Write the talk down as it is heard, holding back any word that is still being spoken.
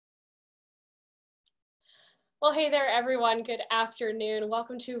Well, hey there, everyone. Good afternoon.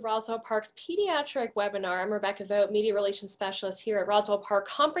 Welcome to Roswell Park's Pediatric webinar. I'm Rebecca Vogt, Media Relations Specialist here at Roswell Park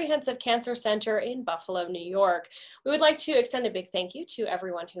Comprehensive Cancer Center in Buffalo, New York. We would like to extend a big thank you to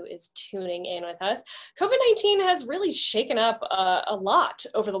everyone who is tuning in with us. COVID-19 has really shaken up a lot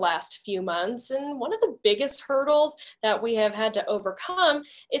over the last few months, and one of the biggest hurdles that we have had to overcome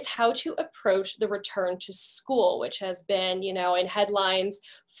is how to approach the return to school, which has been, in headlines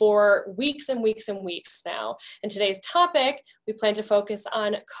for weeks and weeks and weeks now. In today's topic, we plan to focus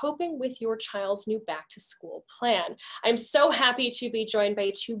on coping with your child's new back to school plan. I'm so happy to be joined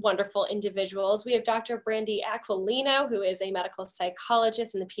by two wonderful individuals. We have Dr. Brandy Aquilino, who is a medical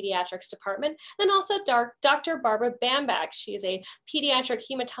psychologist in the pediatrics department, and also Dr. Barbara Bambach. She is a pediatric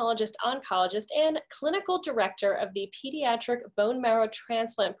hematologist oncologist and clinical director of the pediatric bone marrow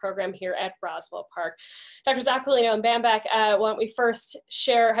transplant program here at Roswell Park. Drs. Aquilino and Bambach, why don't we first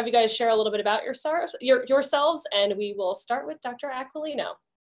have you guys share a little bit about yourselves, and we will start with Dr. Aquilino.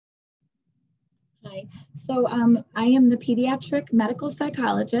 Hi, so I am the pediatric medical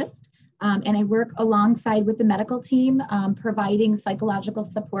psychologist, and I work alongside with the medical team, providing psychological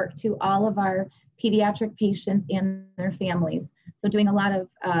support to all of our pediatric patients and their families. So doing a lot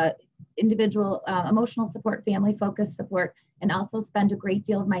of individual emotional support, family-focused support, and also spend a great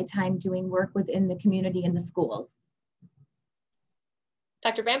deal of my time doing work within the community and the schools.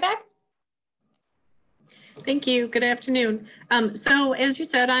 Dr. Bambach? Thank you. Good afternoon. So as you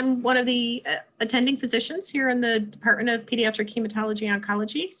said, I'm one of the attending physicians here in the Department of Pediatric Hematology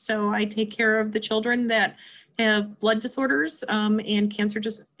Oncology. So I take care of the children that have blood disorders and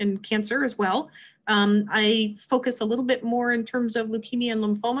cancer as well. I focus a little bit more in terms of leukemia and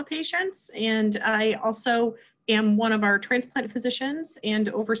lymphoma patients, and I also am one of our transplant physicians and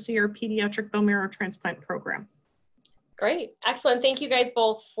oversee our pediatric bone marrow transplant program. Great. Excellent. Thank you guys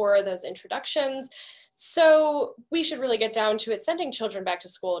both for those introductions. So we should really get down to it. Sending children back to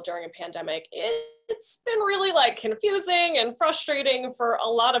school during a pandemic, it's been really confusing and frustrating for a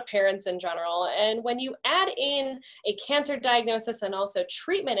lot of parents in general. And when you add in a cancer diagnosis and also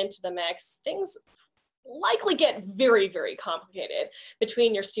treatment into the mix, things likely get very, very complicated.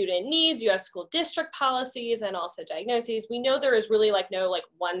 Between your student needs, you have school district policies and also diagnoses. We know there is really no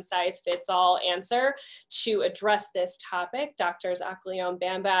one size fits all answer to address this topic. Doctors Aquilino and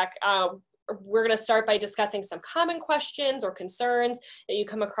Bambach, we're going to start by discussing some common questions or concerns that you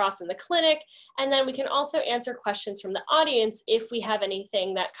come across in the clinic, and then we can also answer questions from the audience if we have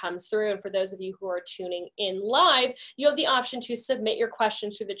anything that comes through. And for those of you who are tuning in live, you have the option to submit your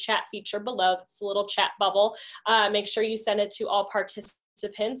questions through the chat feature below. That's a little chat bubble. Make sure you send it to all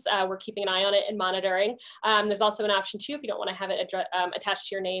participants. We're keeping an eye on it and monitoring. There's also an option too, if you don't want to have it attached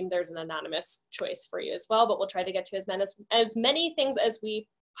to your name, there's an anonymous choice for you as well, but we'll try to get to as many things as we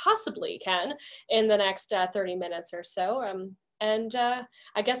possibly can in the next 30 minutes or so.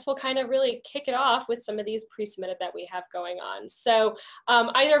 I guess we'll kind of really kick it off with some of these pre-submitted that we have going on. So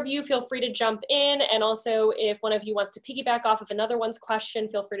either of you feel free to jump in, and also if one of you wants to piggyback off of another one's question,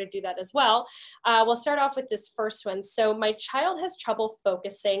 feel free to do that as well. We'll start off with this first one. So my child has trouble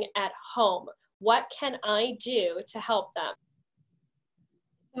focusing at home. What can I do to help them?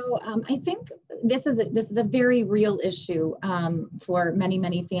 So I think this is a very real issue for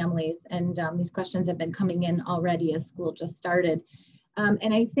many families, and these questions have been coming in already as school just started.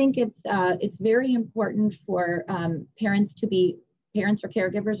 And I think it's very important for parents or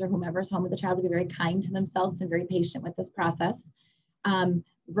caregivers or whomever's home with the child to be very kind to themselves and very patient with this process.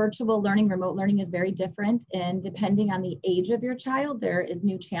 Virtual learning, remote learning is very different, and depending on the age of your child, there is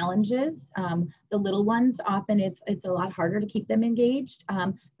new challenges. The little ones, often it's a lot harder to keep them engaged,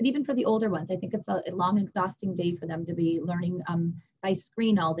 but even for the older ones, I think it's a long, exhausting day for them to be learning by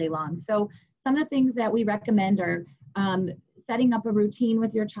screen all day long. So some of the things that we recommend are setting up a routine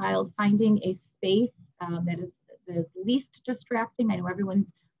with your child, finding a space that is least distracting. I know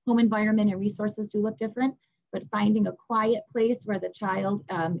everyone's home environment and resources do look different, but finding a quiet place where the child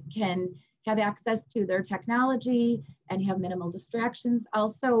can have access to their technology and have minimal distractions.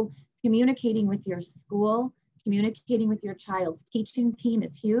 Also, communicating with your school, communicating with your child's teaching team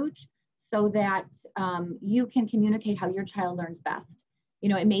is huge, so that you can communicate how your child learns best.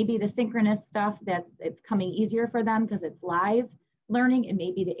 It may be the synchronous stuff it's coming easier for them because it's live learning. It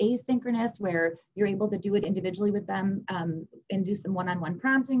may be the asynchronous where you're able to do it individually with them and do some one-on-one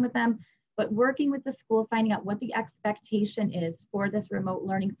prompting with them. But working with the school, finding out what the expectation is for this remote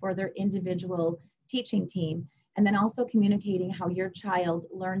learning for their individual teaching team, and then also communicating how your child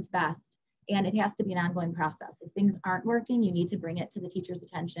learns best. And it has to be an ongoing process. If things aren't working, you need to bring it to the teacher's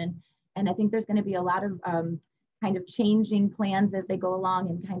attention. And I think there's going to be a lot of kind of changing plans as they go along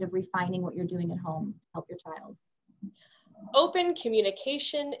and kind of refining what you're doing at home to help your child. Open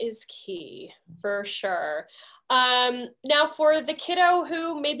communication is key, for sure. Now for the kiddo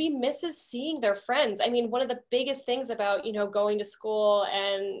who maybe misses seeing their friends, I mean, one of the biggest things about, going to school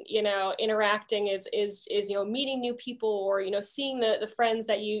and, interacting is, meeting new people, or, seeing the friends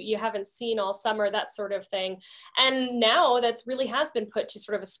that you haven't seen all summer, that sort of thing. And now that's really has been put to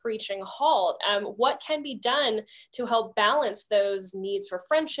sort of a screeching halt. What can be done to help balance those needs for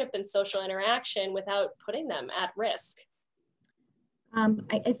friendship and social interaction without putting them at risk?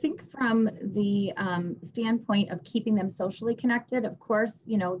 I think from the standpoint of keeping them socially connected, of course,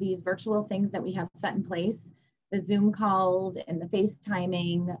 these virtual things that we have set in place, the Zoom calls and the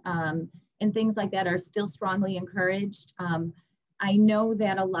FaceTiming and things like that are still strongly encouraged. I know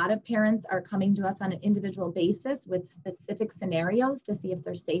that a lot of parents are coming to us on an individual basis with specific scenarios to see if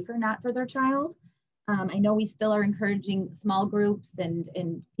they're safe or not for their child. I know we still are encouraging small groups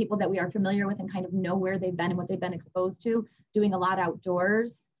and people that we are familiar with and kind of know where they've been and what they've been exposed to, doing a lot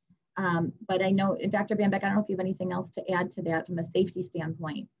outdoors. But I know, Dr. Bambeck, I don't know if you have anything else to add to that from a safety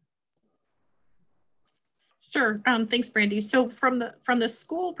standpoint. Sure. Thanks, Brandy. So from the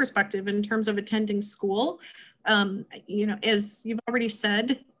school perspective, in terms of attending school, as you've already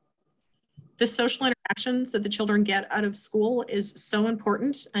said, the social interactions that the children get out of school is so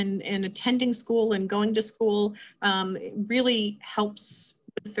important, and attending school and going to school really helps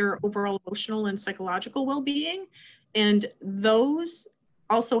with their overall emotional and psychological well-being. And those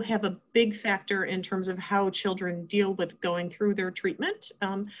also have a big factor in terms of how children deal with going through their treatment.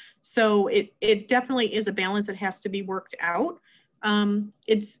 So it definitely is a balance that has to be worked out.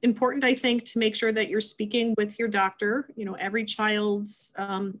 It's important, I think, to make sure that you're speaking with your doctor. Every child's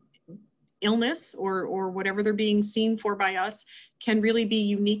illness or whatever they're being seen for by us can really be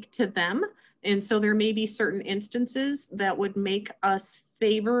unique to them. And so there may be certain instances that would make us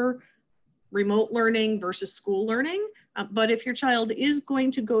favor remote learning versus school learning. But if your child is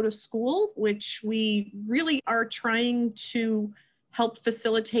going to go to school, which we really are trying to help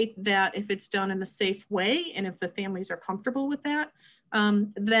facilitate that if it's done in a safe way and if the families are comfortable with that,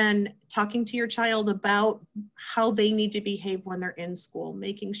 then talking to your child about how they need to behave when they're in school,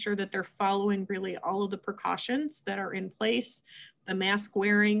 making sure that they're following really all of the precautions that are in place, the mask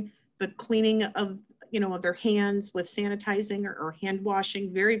wearing, the cleaning of their hands with sanitizing or hand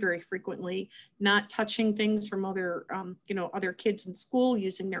washing very, very frequently, not touching things from other kids in school,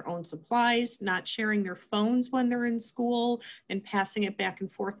 using their own supplies, not sharing their phones when they're in school and passing it back and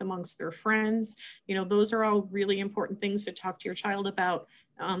forth amongst their friends. Those are all really important things to talk to your child about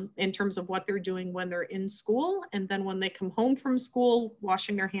in terms of what they're doing when they're in school. And then when they come home from school,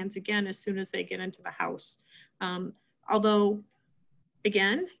 washing their hands again as soon as they get into the house. Although,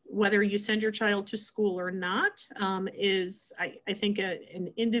 again, whether you send your child to school or not is, I think,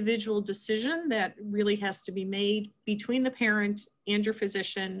 an individual decision that really has to be made between the parent and your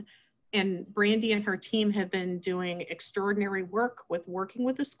physician. And Brandy and her team have been doing extraordinary work working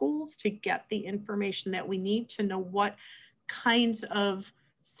with the schools to get the information that we need to know what kinds of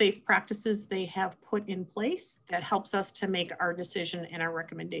safe practices they have put in place that helps us to make our decision and our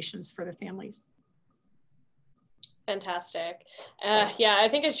recommendations for the families. Fantastic. Yeah, I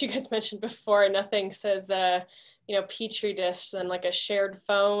think as you guys mentioned before, nothing says, Petri dish than like a shared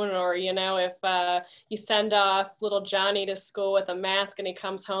phone, or, if you send off little Johnny to school with a mask and he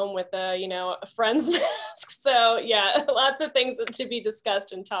comes home with a friend's mask. So yeah, lots of things to be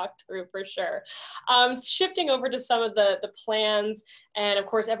discussed and talked through for sure. Shifting over to some of the plans, and of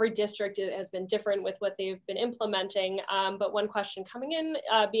course, every district has been different with what they've been implementing. But one question coming in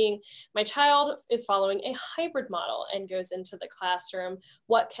being, my child is following a hybrid model and goes into the classroom.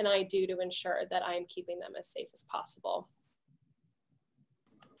 What can I do to ensure that I'm keeping them as safe as possible?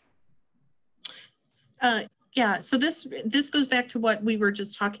 Yeah, so this goes back to what we were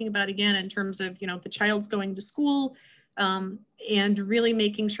just talking about again in terms of, the child's going to school and really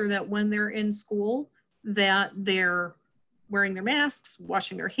making sure that when they're in school that they're wearing their masks,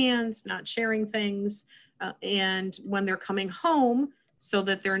 washing their hands, not sharing things, and when they're coming home, so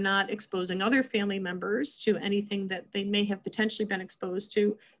that they're not exposing other family members to anything that they may have potentially been exposed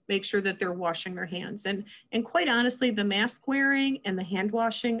to, make sure that they're washing their hands. And quite honestly, the mask wearing and the hand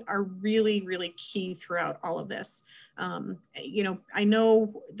washing are really, really key throughout all of this. I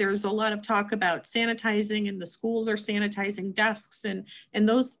know there's a lot of talk about sanitizing, and the schools are sanitizing desks, and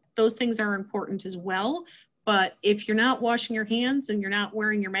those things are important as well. But if you're not washing your hands and you're not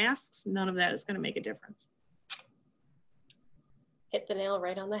wearing your masks, none of that is going to make a difference. Hit the nail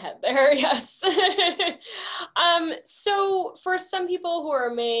right on the head there, yes. So for some people who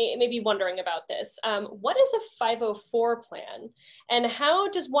are maybe wondering about this, what is a 504 plan? And how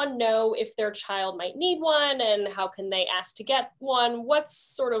does one know if their child might need one, and how can they ask to get one? What's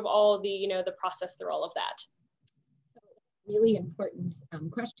sort of all the, the process through all of that? Really important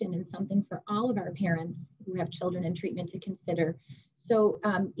question, and something for all of our parents who have children in treatment to consider. So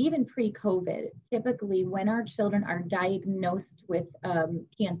even pre-COVID, typically when our children are diagnosed with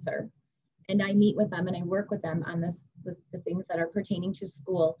cancer, and I meet with them and I work with them on the things that are pertaining to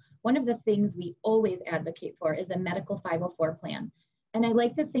school, one of the things we always advocate for is a medical 504 plan. And I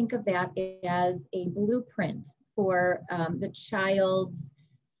like to think of that as a blueprint for the child's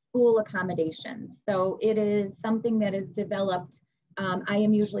school accommodations. So it is something that is developed. I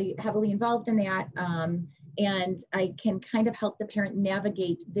am usually heavily involved in that. And I can kind of help the parent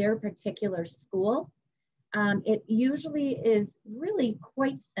navigate their particular school. It usually is really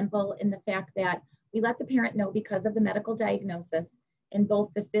quite simple in the fact that we let the parent know, because of the medical diagnosis and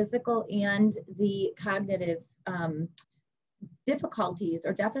both the physical and the cognitive difficulties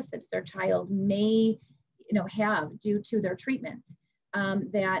or deficits their child may have due to their treatment,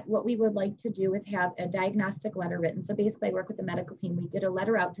 that what we would like to do is have a diagnostic letter written. So basically I work with the medical team. We get a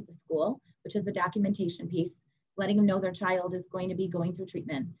letter out to the school, which is the documentation piece, letting them know their child is going to be going through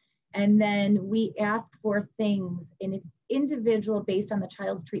treatment. And then we ask for things, and it's individual based on the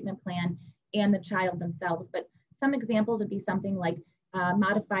child's treatment plan and the child themselves. But some examples would be something like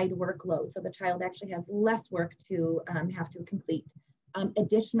modified workload. So the child actually has less work to have to complete.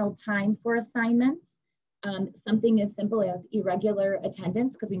 Additional time for assignments. Something as simple as irregular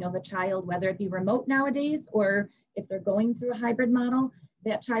attendance, because we know the child, whether it be remote nowadays or if they're going through a hybrid model,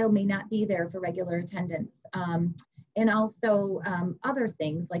 that child may not be there for regular attendance. And also other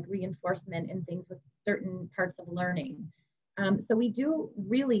things like reinforcement and things with certain parts of learning. So we do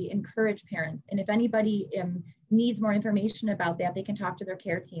really encourage parents. And if anybody needs more information about that, they can talk to their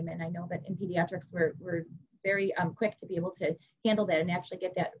care team. And I know that in pediatrics, we're very quick to be able to handle that and actually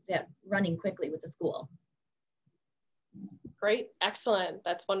get that running quickly with the school. Great, excellent.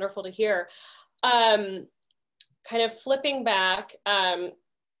 That's wonderful to hear. Kind of flipping back,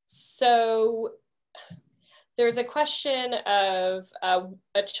 so there's a question of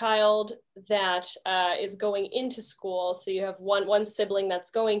a child that is going into school. So you have one sibling that's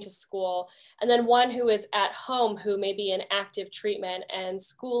going to school, and then one who is at home who may be in active treatment and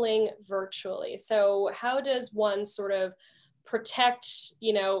schooling virtually. So how does one sort of protect,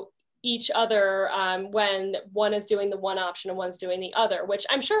 each other when one is doing the one option and one's doing the other, which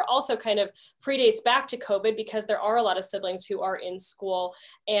I'm sure also kind of predates back to COVID, because there are a lot of siblings who are in school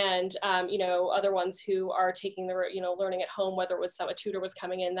and, other ones who are taking the, learning at home, whether it was a tutor was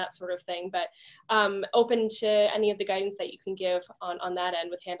coming in, that sort of thing. But open to any of the guidance that you can give on that end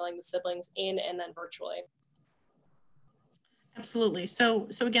with handling the siblings in and then virtually. Absolutely. So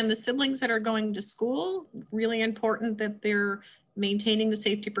again, the siblings that are going to school, really important that they're maintaining the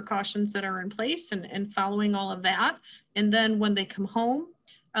safety precautions that are in place and following all of that. And then when they come home,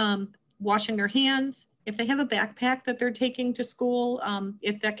 washing their hands. If they have a backpack that they're taking to school,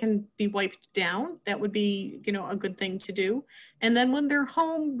 if that can be wiped down, that would be, a good thing to do. And then when they're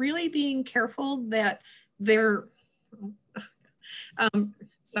home, really being careful that they're,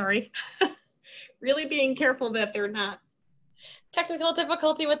 really being careful that they're not. Technical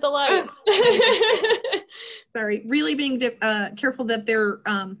difficulty with the light. Sorry, really being careful that they're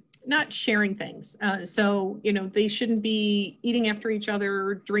not sharing things. So, they shouldn't be eating after each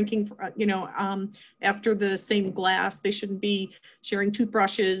other, drinking, after the same glass. They shouldn't be sharing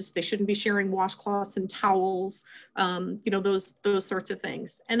toothbrushes. They shouldn't be sharing washcloths and towels, those sorts of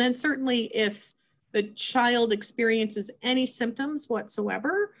things. And then certainly if the child experiences any symptoms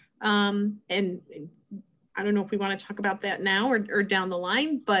whatsoever, and I don't know if we want to talk about that now or down the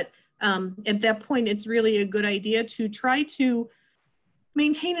line, but at that point, it's really a good idea to try to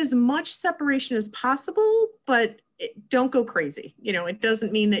maintain as much separation as possible, but don't go crazy. It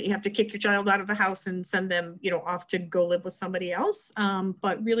doesn't mean that you have to kick your child out of the house and send them, off to go live with somebody else,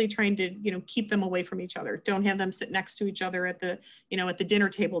 but really trying to, keep them away from each other. Don't have them sit next to each other at the, at the dinner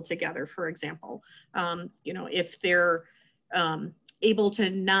table together, for example. If they're able to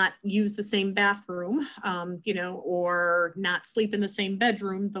not use the same bathroom, or not sleep in the same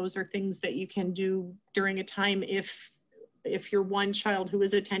bedroom. Those are things that you can do during a time if your one child who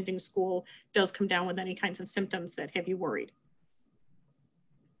is attending school does come down with any kinds of symptoms that have you worried.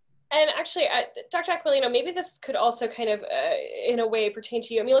 And actually, Dr. Aquilino, maybe this could also kind of, in a way, pertain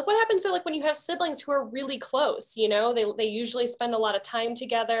to you. I mean, what happens to when you have siblings who are really close? They usually spend a lot of time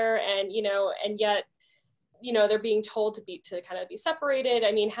together, and and yet you know, they're being told to kind of be separated.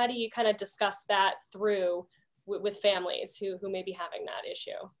 I mean, how do you kind of discuss that through with families who may be having that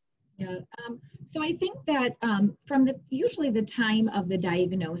issue? Yeah. So I think that from usually the time of the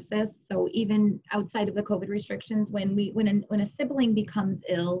diagnosis, so even outside of the COVID restrictions, when a sibling becomes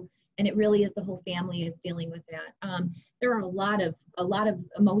ill, and it really is the whole family is dealing with that. There are a lot of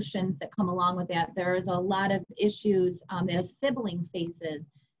emotions that come along with that. There is a lot of issues that a sibling faces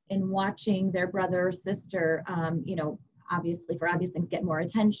in watching their brother or sister, you know, obviously for obvious things, get more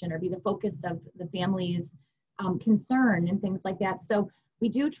attention or be the focus of the family's concern and things like that. So we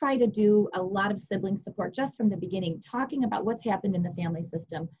do try to do a lot of sibling support just from the beginning, talking about what's happened in the family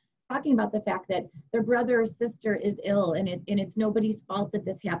system, talking about the fact that their brother or sister is ill and it's nobody's fault that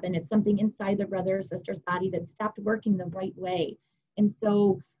this happened. It's something inside their brother or sister's body that stopped working the right way. And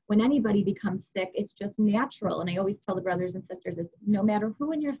so when anybody becomes sick, it's just natural. And I always tell the brothers and sisters is no matter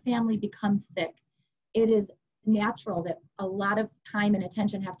who in your family becomes sick, it is natural that a lot of time and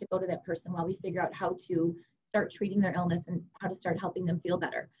attention have to go to that person while we figure out how to start treating their illness and how to start helping them feel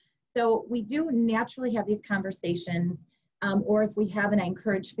better. So we do naturally have these conversations, or if we haven't, I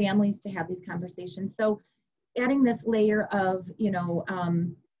encourage families to have these conversations. So adding this layer of, you know,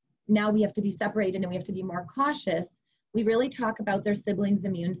 now we have to be separated and we have to be more cautious, we really talk about their siblings'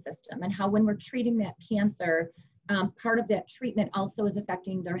 immune system and how when we're treating that cancer, part of that treatment also is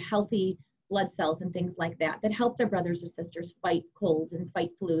affecting their healthy blood cells and things like that help their brothers or sisters fight colds and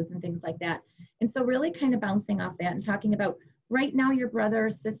fight flus and things like that. And so really kind of bouncing off that and talking about right now your brother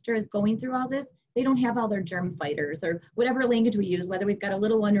or sister is going through all this. They don't have all their germ fighters or whatever language we use, whether we've got a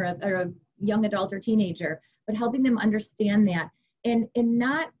little one or a young adult or teenager, but helping them understand that and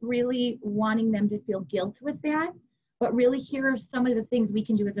not really wanting them to feel guilt with that, but really here are some of the things we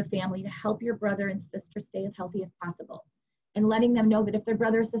can do as a family to help your brother and sister stay as healthy as possible. And letting them know that if their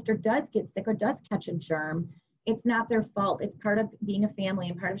brother or sister does get sick or does catch a germ, it's not their fault. It's part of being a family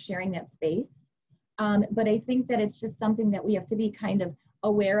and part of sharing that space. But I think that it's just something that we have to be kind of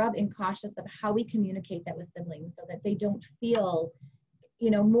aware of and cautious of how we communicate that with siblings so that they don't feel, you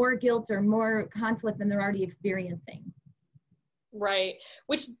know, more guilt or more conflict than they're already experiencing. Right,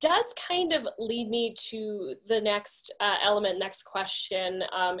 which does kind of lead me to the next next question,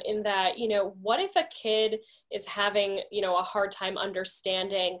 in that, you know, what if a kid is having, you know, a hard time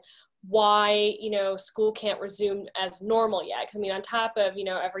understanding why, you know, school can't resume as normal yet? Because I mean, on top of, you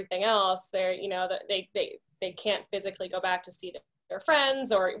know, everything else, they're, you know, they can't physically go back to see their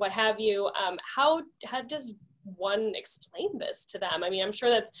friends or what have you. How does one explain this to them? I mean, I'm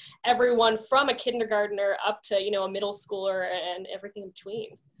sure that's everyone from a kindergartner up to, you know, a middle schooler and everything in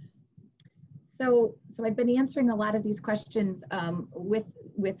between. So I've been answering a lot of these questions with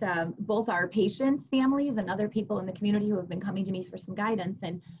both our patients' families and other people in the community who have been coming to me for some guidance.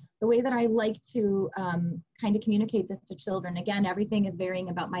 And the way that I like to kind of communicate this to children, again, everything is varying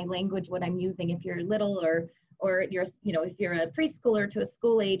about my language, what I'm using. If you're little or you're, you know, if you're a preschooler to a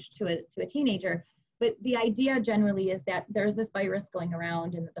school age to a teenager. But the idea generally is that there's this virus going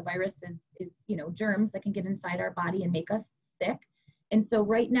around and the virus is, you know, germs that can get inside our body and make us sick. And so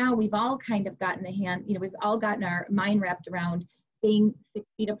right now we've all kind of gotten we've all gotten our mind wrapped around being 6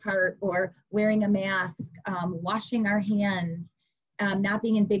 feet apart or wearing a mask, washing our hands, not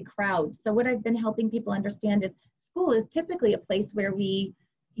being in big crowds. So what I've been helping people understand is school is typically a place where we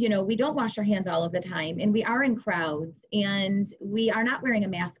don't wash our hands all of the time and we are in crowds and we are not wearing a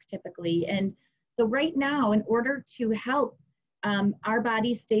mask typically. And so right now, in order to help our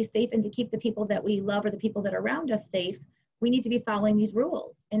bodies stay safe and to keep the people that we love or the people that are around us safe, we need to be following these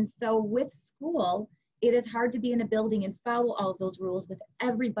rules. And so with school, it is hard to be in a building and follow all of those rules with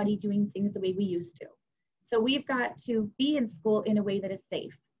everybody doing things the way we used to. So we've got to be in school in a way that is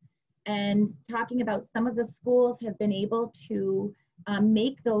safe. And talking about some of the schools have been able to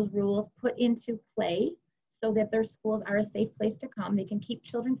make those rules put into play so that their schools are a safe place to come. They can keep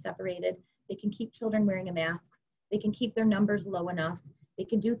children separated. They can keep children wearing a mask. They can keep their numbers low enough. They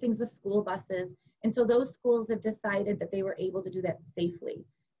can do things with school buses. And so those schools have decided that they were able to do that safely.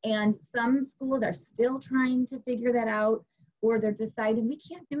 And some schools are still trying to figure that out, or they're deciding we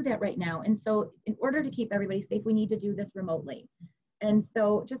can't do that right now. And so in order to keep everybody safe, we need to do this remotely. And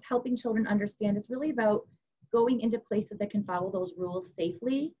so just helping children understand is really about going into places that can follow those rules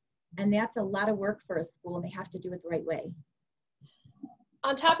safely. And that's a lot of work for a school, and they have to do it the right way.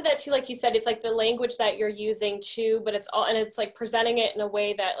 On top of that too, like you said, it's like the language that you're using too, but it's like presenting it in a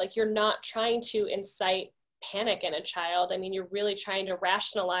way that like you're not trying to incite panic in a child. I mean, you're really trying to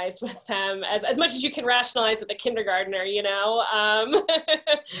rationalize with them as much as you can rationalize with a kindergartner, you know,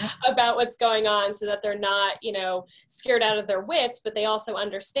 about what's going on, so that they're not, you know, scared out of their wits, but they also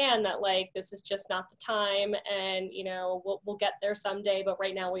understand that, like, this is just not the time, and, you know, we'll get there someday, but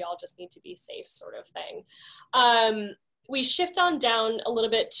right now we all just need to be safe, sort of thing. We shift on down a little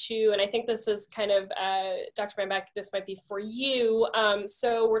bit to, and I think this is kind of, Dr. Brandbach, this might be for you.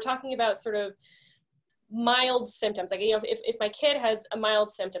 So we're talking about sort of mild symptoms. Like, you know, if my kid has a mild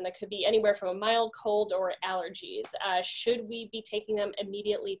symptom that could be anywhere from a mild cold or allergies, should we be taking them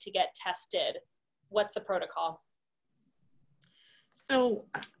immediately to get tested? What's the protocol? So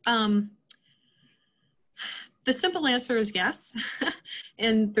the simple answer is yes.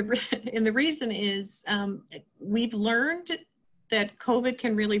 and the reason is we've learned that COVID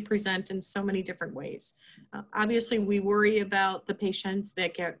can really present in so many different ways. Obviously, we worry about the patients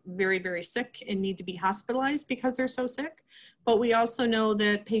that get very, very sick and need to be hospitalized because they're so sick. But we also know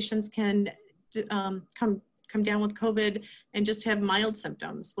that patients can come down with COVID and just have mild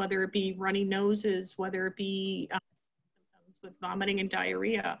symptoms, whether it be runny noses, whether it be with vomiting and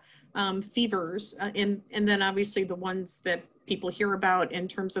diarrhea, fevers, and then obviously the ones that people hear about in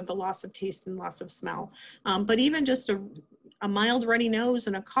terms of the loss of taste and loss of smell. But even just a mild runny nose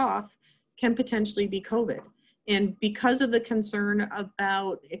and a cough can potentially be COVID. And because of the concern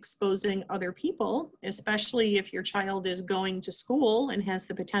about exposing other people, especially if your child is going to school and has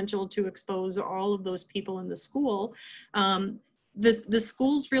the potential to expose all of those people in the school, the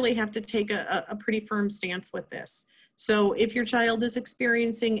schools really have to take a pretty firm stance with this. So if your child is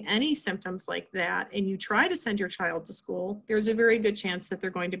experiencing any symptoms like that and you try to send your child to school, there's a very good chance that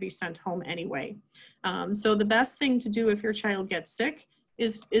they're going to be sent home anyway. So the best thing to do if your child gets sick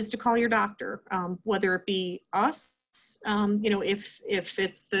is to call your doctor, whether it be us, you know, if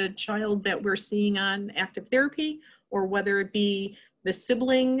it's the child that we're seeing on active therapy, or whether it be the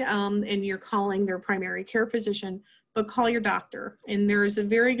sibling and you're calling their primary care physician, but call your doctor. And there's a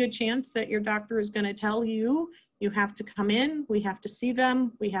very good chance that your doctor is going to tell you, you have to come in, we have to see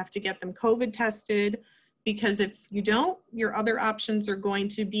them, we have to get them COVID tested, because if you don't, your other options are going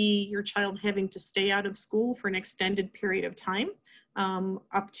to be your child having to stay out of school for an extended period of time,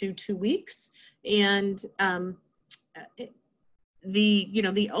 up to 2 weeks. And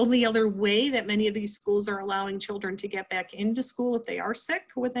the only other way that many of these schools are allowing children to get back into school if they are sick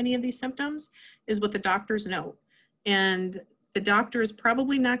with any of these symptoms is with a doctor's note. And the doctor is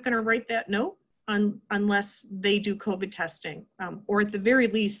probably not going to write that note unless they do COVID testing, or at the very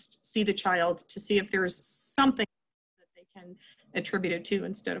least see the child to see if there's something that they can attribute it to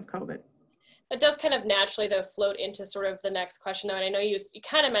instead of COVID. That does kind of naturally, though, float into sort of the next question, though, and I know you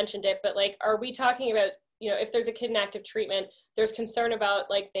kind of mentioned it, but, like, are we talking about, you know, if there's a kid in active treatment, there's concern about,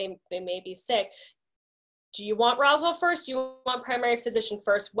 like, they may be sick. Do you want Roswell first? Do you want primary physician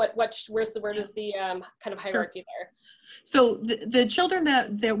first? Where does the kind of hierarchy there? So the children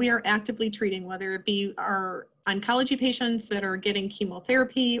that we are actively treating, whether it be our oncology patients that are getting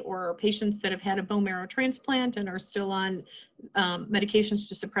chemotherapy, or patients that have had a bone marrow transplant and are still on medications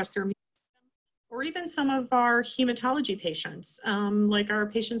to suppress their immune system, or even some of our hematology patients, like our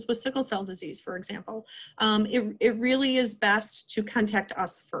patients with sickle cell disease, for example, it really is best to contact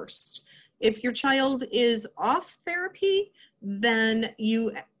us first. If your child is off therapy, then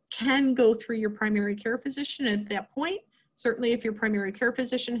you can go through your primary care physician at that point. Certainly, if your primary care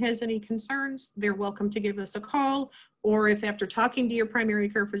physician has any concerns, they're welcome to give us a call. Or if after talking to your primary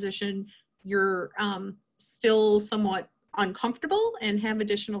care physician, you're still somewhat uncomfortable and have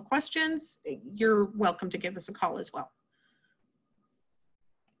additional questions, you're welcome to give us a call as well.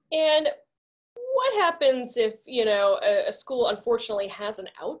 And what happens if, you know, a school unfortunately has an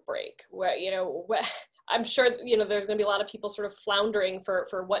outbreak where, you know, I'm sure, you know, there's going to be a lot of people sort of floundering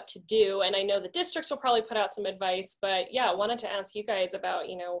for what to do. And I know the districts will probably put out some advice, but yeah, I wanted to ask you guys about,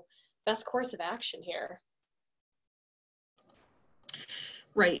 you know, best course of action here.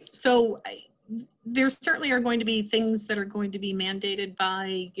 Right. So there certainly are going to be things that are going to be mandated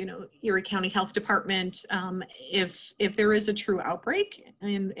by, you know, Erie County Health Department if there is a true outbreak,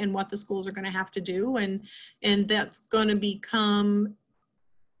 and what the schools are going to have to do. And that's going to become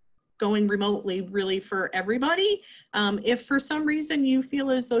going remotely really for everybody. If for some reason you feel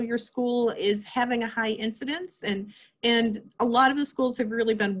as though your school is having a high incidence, and a lot of the schools have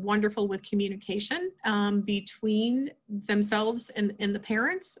really been wonderful with communication between themselves and the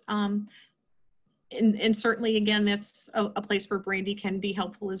parents. And certainly, again, that's a place where Brandy can be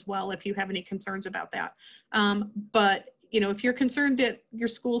helpful as well if you have any concerns about that. But you know, if you're concerned that your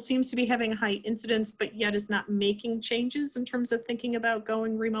school seems to be having a high incidence, but yet is not making changes in terms of thinking about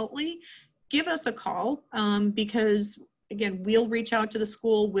going remotely, give us a call because, again, we'll reach out to the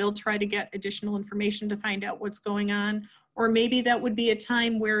school, we'll try to get additional information to find out what's going on. Or maybe that would be a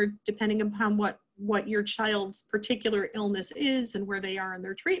time where, depending upon what your child's particular illness is and where they are in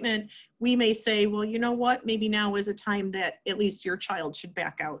their treatment, we may say, well, you know what, maybe now is a time that at least your child should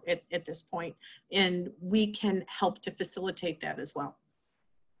back out at this point, and we can help to facilitate that as well.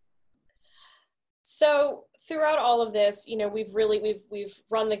 So throughout all of this, you know, we've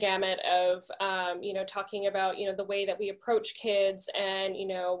run the gamut of, you know, talking about, you know, the way that we approach kids and, you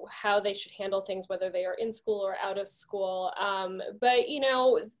know, how they should handle things, whether they are in school or out of school. But, you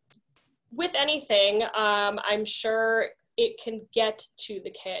know, with anything, I'm sure it can get to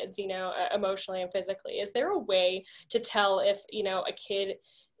the kids, you know, emotionally and physically. Is there a way to tell if, you know, a kid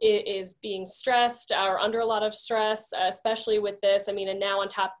is being stressed or under a lot of stress, especially with this? I mean, and now on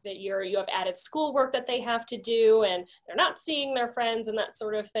top of it, you have added schoolwork that they have to do, and they're not seeing their friends and that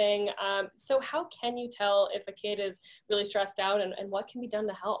sort of thing. So how can you tell if a kid is really stressed out, and what can be done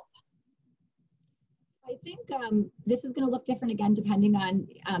to help? I think this is going to look different again, depending on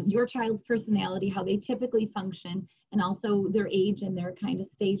your child's personality, how they typically function, and also their age and their kind of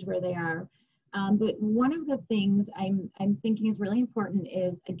stage where they are. But one of the things I'm thinking is really important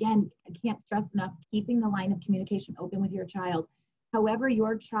is, again, I can't stress enough, keeping the line of communication open with your child. However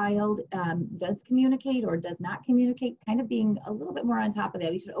your child does communicate or does not communicate, kind of being a little bit more on top of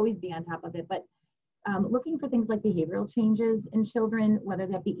that. We should always be on top of it, but looking for things like behavioral changes in children, whether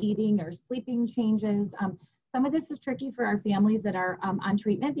that be eating or sleeping changes. Some of this is tricky for our families that are on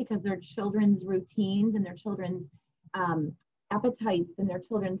treatment, because their children's routines and their children's appetites and their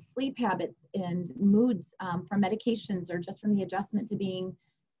children's sleep habits and moods from medications or just from the adjustment to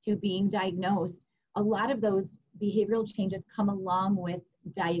being diagnosed. A lot of those behavioral changes come along with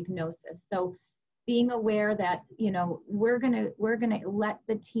diagnosis. So being aware that, you know, we're gonna let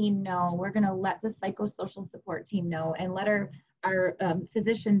the team know, we're gonna let the psychosocial support team know, and let our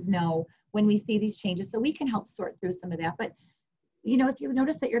physicians know when we see these changes, so we can help sort through some of that. But, you know, if you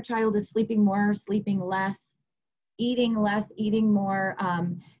notice that your child is sleeping more, sleeping less, eating more,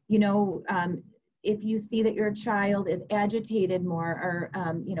 you know, if you see that your child is agitated more, or,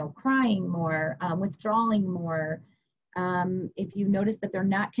 you know, crying more, withdrawing more, if you notice that they're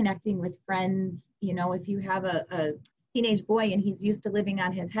not connecting with friends, you know, if you have a teenage boy and he's used to living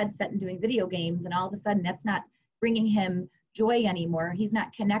on his headset and doing video games, and all of a sudden that's not bringing him joy anymore, he's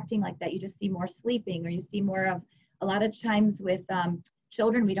not connecting like that, you just see more sleeping, or you see more of, a lot of times with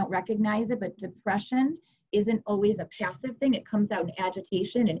children, we don't recognize it, but depression isn't always a passive thing. It comes out in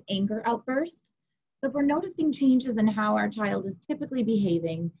agitation and anger outbursts. So if we're noticing changes in how our child is typically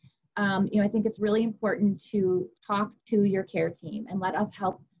behaving, you know, I think it's really important to talk to your care team and let us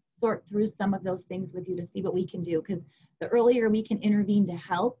help sort through some of those things with you to see what we can do. Because the earlier we can intervene to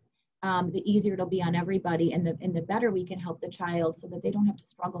help, the easier it'll be on everybody, and the better we can help the child so that they don't have to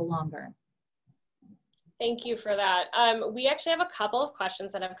struggle longer. Thank you for that. We actually have a couple of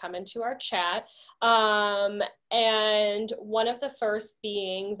questions that have come into our chat. And one of the first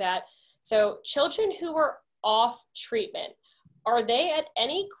being that, so children who are off treatment, are they at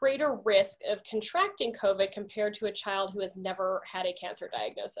any greater risk of contracting COVID compared to a child who has never had a cancer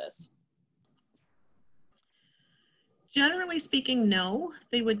diagnosis? Generally speaking, no,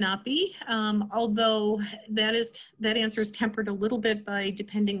 they would not be. Although that answer is tempered a little bit by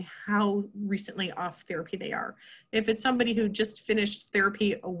depending how recently off therapy they are. If it's somebody who just finished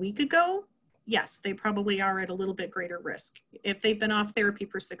therapy a week ago, yes, they probably are at a little bit greater risk. If they've been off therapy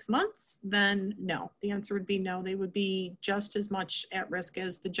for 6 months, then no. The answer would be no. They would be just as much at risk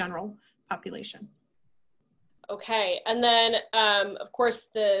as the general population. Okay, and then of course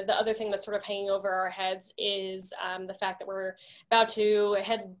the other thing that's sort of hanging over our heads is the fact that we're about to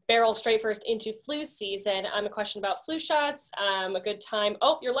head barrel straight first into flu season. A question about flu shots, a good time.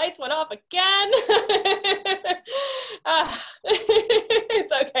 Oh, your lights went off again.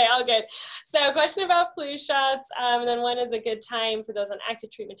 It's okay, all good. So a question about flu shots, and then when is a good time for those on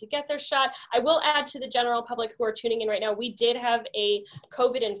active treatment to get their shot? I will add to the general public who are tuning in right now, we did have a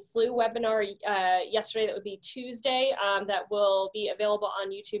COVID and flu webinar yesterday that would be Tuesday, that will be available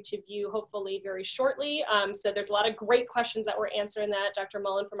on YouTube to view hopefully very shortly. So there's a lot of great questions that were answered in that. Dr.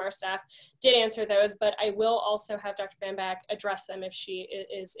 Mullen from our staff did answer those, but I will also have Dr. Bamback address them if she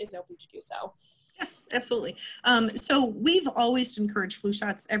is open to do so. Yes, absolutely. So we've always encouraged flu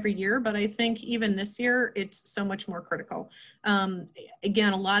shots every year, but I think even this year, it's so much more critical.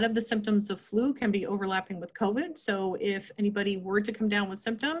 Again, a lot of the symptoms of flu can be overlapping with COVID. So if anybody were to come down with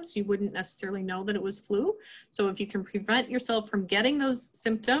symptoms, you wouldn't necessarily know that it was flu. So if you can prevent yourself from getting those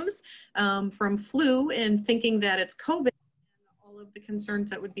symptoms from flu and thinking that it's COVID, all of the concerns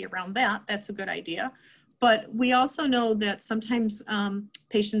that would be around that. That's a good idea. But we also know that sometimes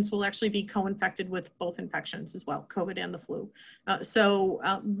patients will actually be co-infected with both infections as well, COVID and the flu. So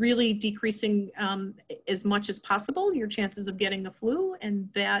really decreasing as much as possible your chances of getting the flu, and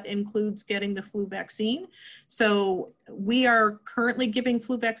that includes getting the flu vaccine. So we are currently giving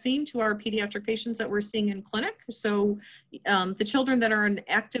flu vaccine to our pediatric patients that we're seeing in clinic. So the children that are in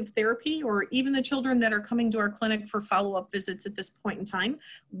active therapy, or even the children that are coming to our clinic for follow-up visits at this point in time,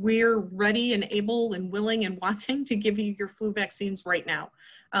 we're ready and able and willing and wanting to give you your flu vaccines right now.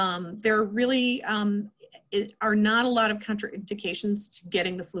 There really are not a lot of contraindications to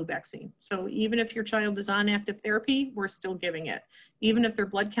getting the flu vaccine. So even if your child is on active therapy, we're still giving it. Even if their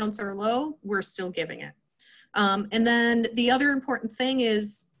blood counts are low, we're still giving it. And then the other important thing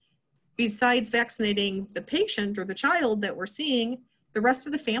is, besides vaccinating the patient or the child that we're seeing, the rest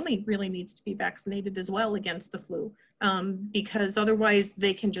of the family really needs to be vaccinated as well against the flu, because otherwise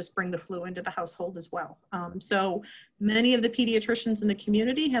they can just bring the flu into the household as well. So many of the pediatricians in the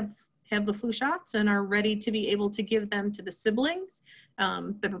community have the flu shots and are ready to be able to give them to the siblings.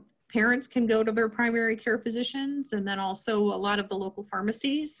 The parents can go to their primary care physicians, and then also a lot of the local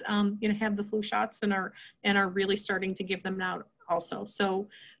pharmacies have the flu shots and are really starting to give them out also. So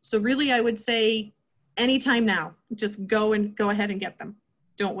really I would say anytime now, just go ahead and get them.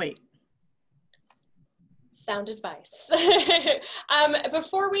 Don't wait. Sound advice.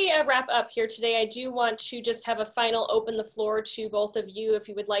 Before we wrap up here today, I do want to just have a final open the floor to both of you if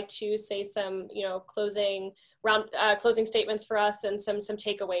you would like to say some, closing statements for us and some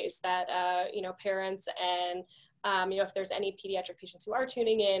takeaways that parents and if there's any pediatric patients who are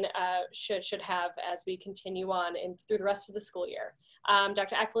tuning in should have as we continue on and through the rest of the school year.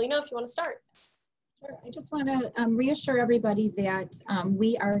 Dr. Aquilino, if you want to start. Sure. I just want to reassure everybody that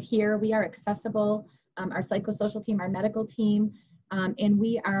we are here, we are accessible, our psychosocial team, our medical team, and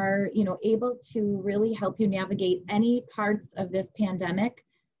we are, able to really help you navigate any parts of this pandemic,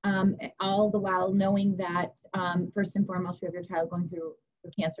 all the while knowing that first and foremost, you have your child going through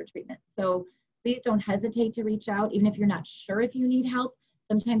cancer treatment. So please don't hesitate to reach out, even if you're not sure if you need help.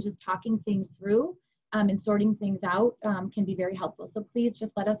 Sometimes just talking things through and sorting things out can be very helpful. So please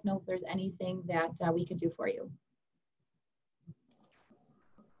just let us know if there's anything that we could do for you.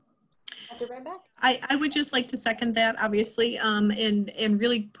 Dr. Brandback? I would just like to second that, obviously, and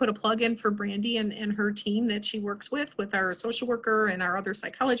really put a plug in for Brandy and her team that she works with our social worker and our other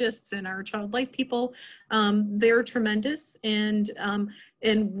psychologists and our child life people. They're tremendous, and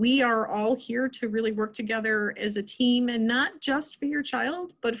we are all here to really work together as a team, and not just for your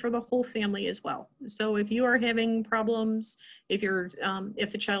child, but for the whole family as well. So if you are having problems, if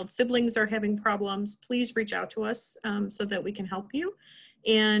the child's siblings are having problems, please reach out to us so that we can help you.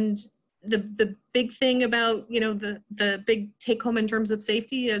 And the big thing about, the big take home in terms of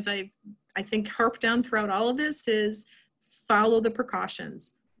safety, as I think harped on throughout all of this, is follow the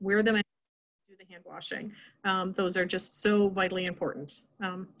precautions, wear them, do the hand washing. Those are just so vitally important.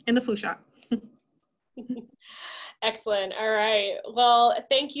 And the flu shot. Excellent. All right. Well,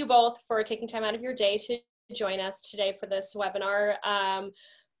 thank you both for taking time out of your day to join us today for this webinar.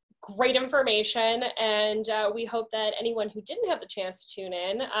 Great information, and we hope that anyone who didn't have the chance to tune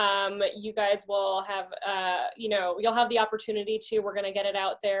in, you guys will have, you'll have the opportunity to. We're going to get it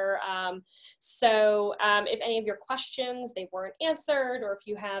out there. So if any of your questions, they weren't answered, or if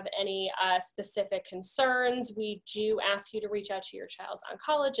you have any specific concerns, we do ask you to reach out to your child's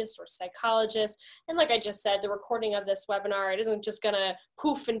oncologist or psychologist. And like I just said, the recording of this webinar, it isn't just going to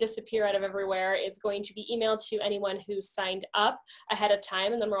poof and disappear out of everywhere. It's going to be emailed to anyone who signed up ahead of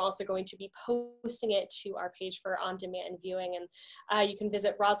time, and then we're also going to be posting it to our page for on-demand viewing. And you can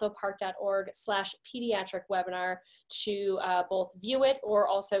visit roswellpark.org/pediatric webinar to both view it or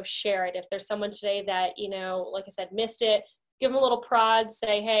also share it. If there's someone today that, like I said, missed it, give them a little prod,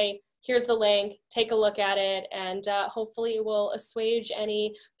 say, hey, here's the link, take a look at it, and hopefully it will assuage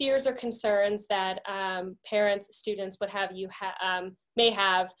any fears or concerns that parents, students, what have you, may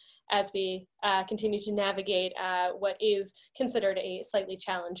have as we continue to navigate what is considered a slightly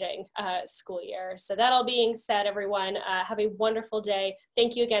challenging school year. So that all being said, everyone, have a wonderful day.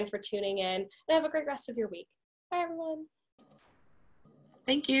 Thank you again for tuning in, and have a great rest of your week. Bye, everyone.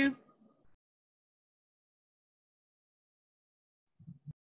 Thank you.